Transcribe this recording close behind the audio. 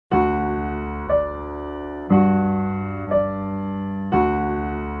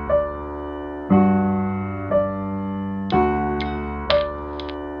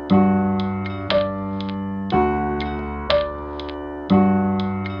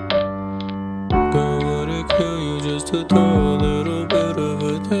just to throw a little bit of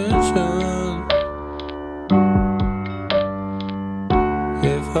attention.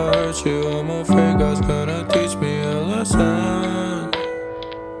 If I hurt you, I'm afraid God's gonna teach me a lesson.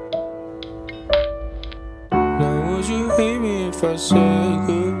 Now would you hate me if I said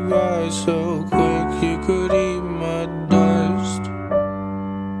goodbye so quick you could eat my dust?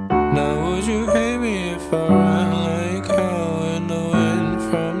 Now would you hate me if I ran like hell in the wind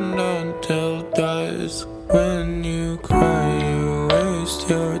from dawn till dusk? When you cry, you waste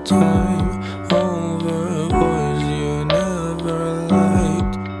your time over boys you never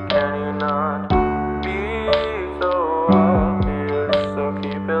liked. Can you not be so obvious? So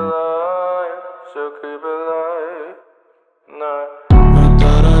keep it light, so keep it light. Nah. I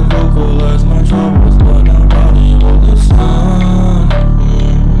thought I'd vocalize my troubles, but nobody will listen.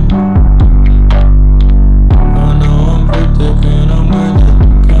 I know I'm cryptic and I'm weird,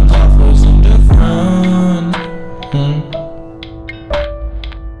 it comes off as indifferent.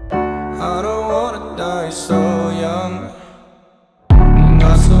 I don't wanna die so young.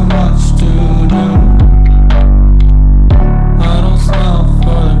 Got so much to do. I don't smile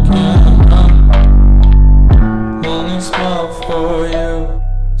for the camera, only smile for you,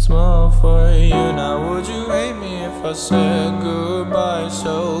 smile for you. Now would you hate me if I said goodbye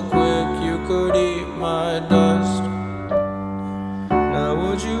so quick you could eat my dust? Now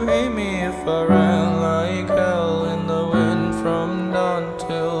would you hate me if I ran like hell in the wind from dawn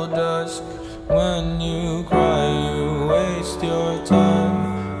till dusk? When you cry, you waste your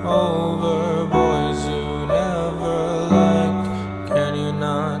time over boys you never liked. Can you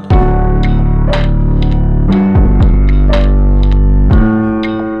not